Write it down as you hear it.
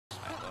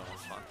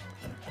fun.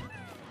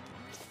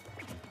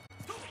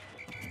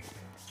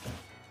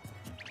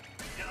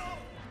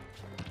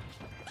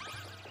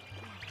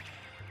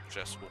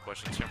 Just school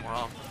questions here more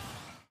often. I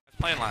was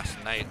playing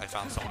last night. I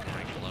found someone in the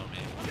ring below me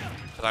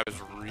because I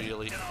was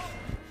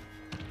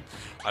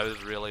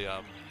really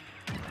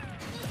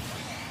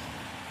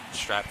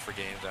strapped for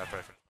games after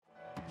I finished.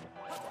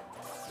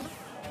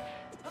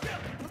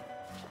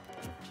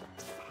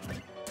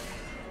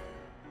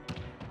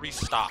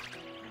 Restock.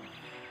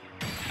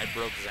 I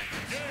broke his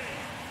ankles.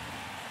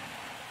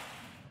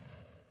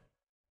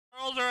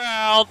 Girls are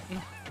out.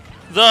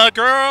 The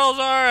girls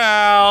are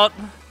out.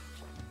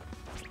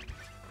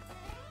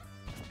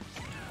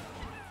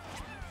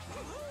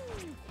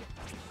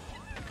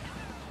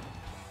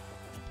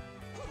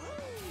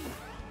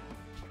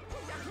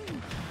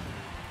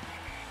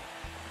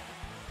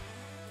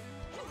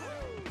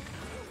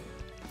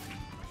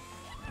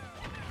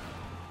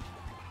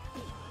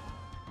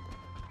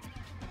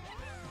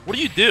 What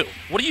do you do?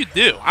 What do you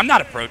do? I'm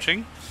not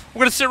approaching.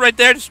 We're gonna sit right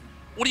there. Just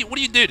what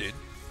do you do, dude?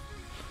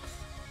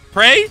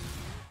 Pray?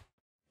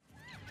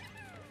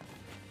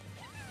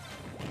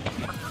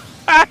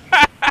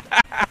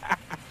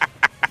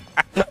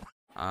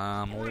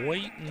 I'm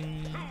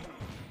waiting.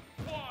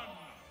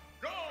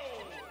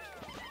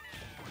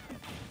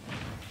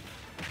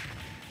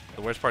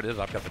 The worst part is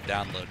I've got the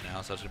download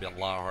now, so it's gonna be a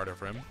lot harder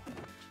for him.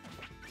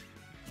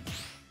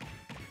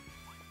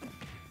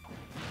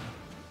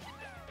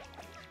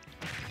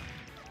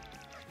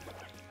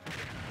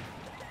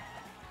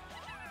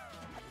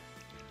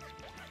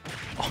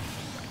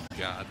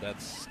 God,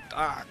 that's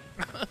stuck.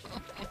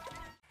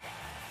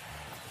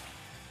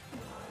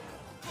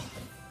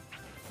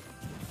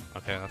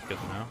 Okay, that's good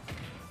to know.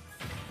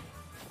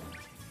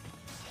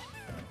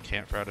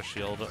 Can't try to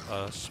shield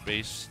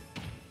space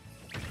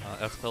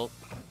F tilt.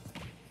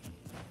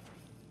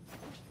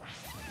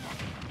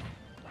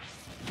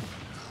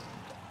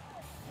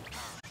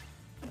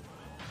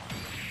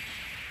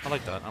 I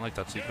like that. I like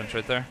that sequence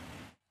right there.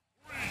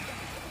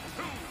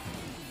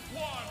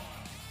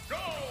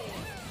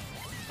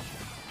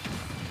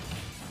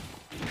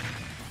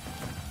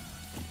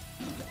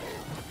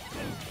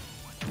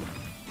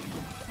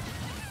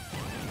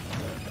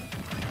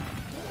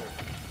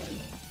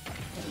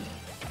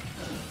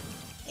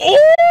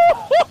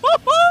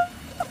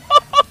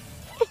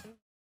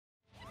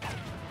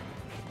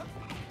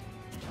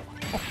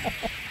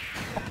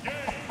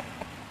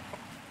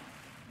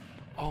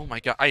 Oh my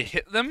god, I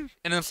hit them,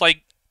 and it's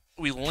like,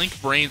 we link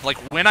brains, like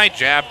when I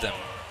jab them,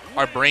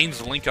 our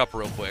brains link up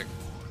real quick.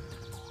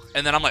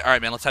 And then I'm like,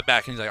 alright man, let's head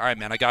back, and he's like, alright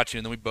man, I got you,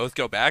 and then we both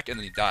go back, and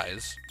then he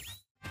dies.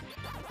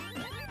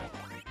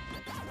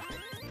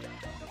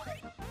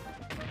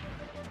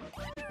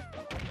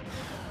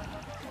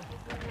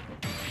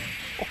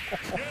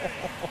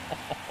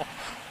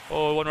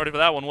 Oh, he wasn't ready for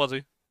that one, was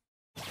he?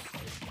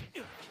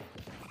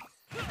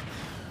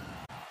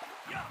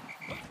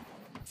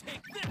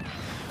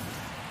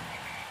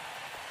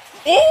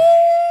 Oh!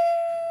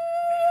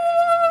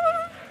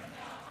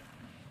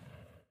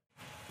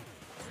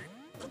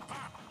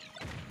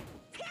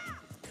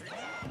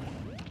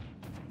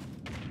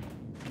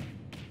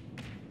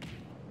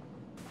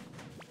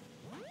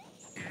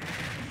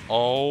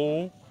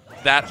 Oh,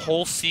 that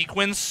whole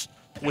sequence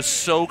was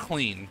so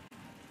clean.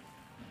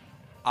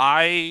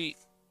 I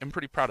am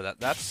pretty proud of that.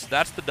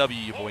 That's the W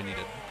your boy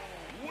needed.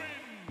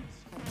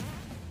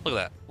 Look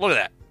at that. Look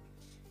at that.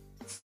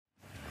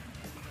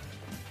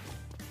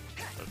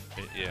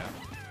 Okay, yeah.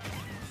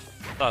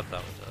 Thought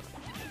that was it.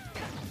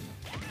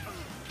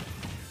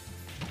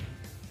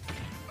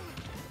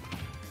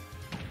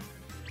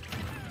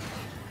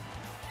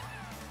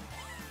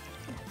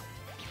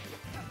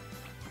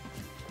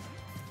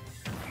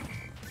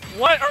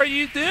 What are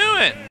you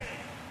doing?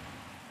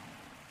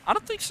 I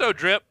don't think so,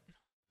 Drip.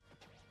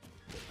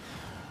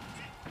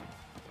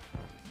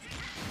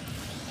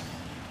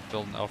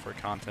 Build an L for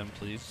content,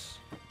 please.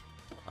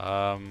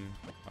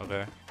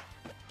 Okay.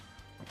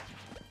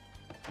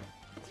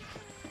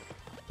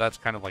 That's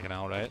kind of like an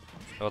L, right?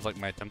 That was like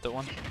my attempt at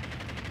one.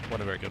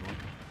 What a very good one.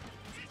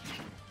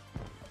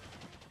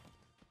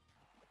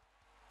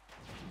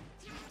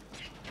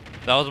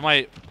 That was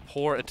my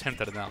poor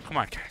attempt at an L. Come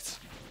on, guys.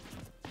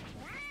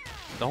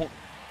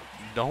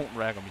 Don't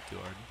rag on me too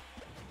hard.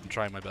 I'm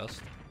trying my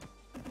best.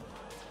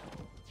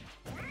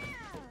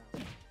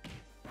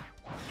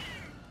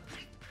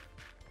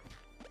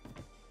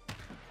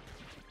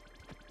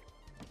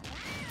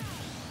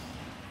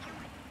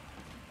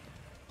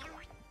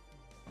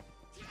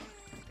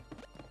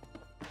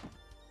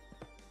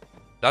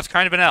 That's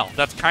kind of an L.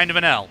 That's kind of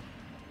an L.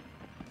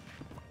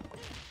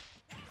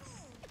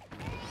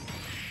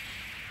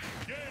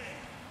 I'm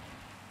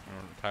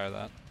gonna retire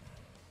that.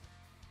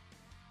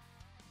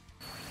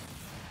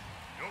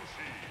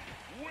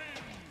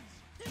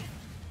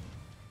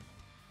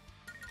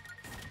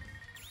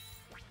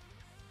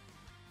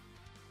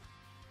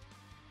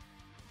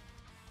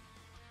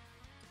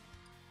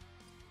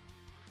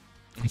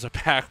 It's a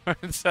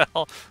backwards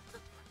L.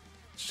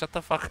 Shut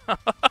the fuck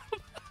up.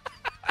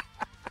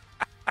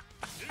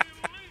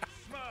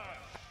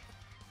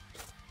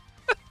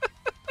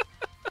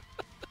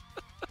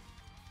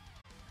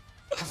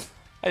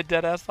 I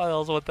deadass thought I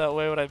went that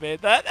way when I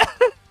made that.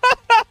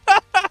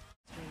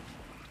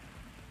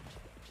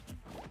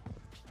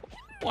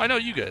 Well, I know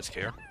you guys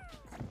care.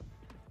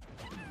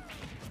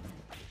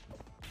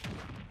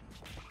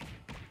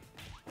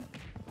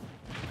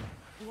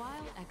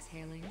 While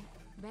exhaling,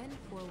 bend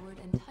forward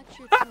and touch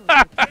your toes.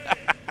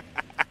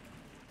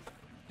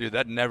 Dude,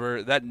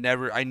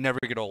 I never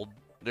get old.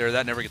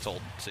 That never gets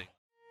old. See.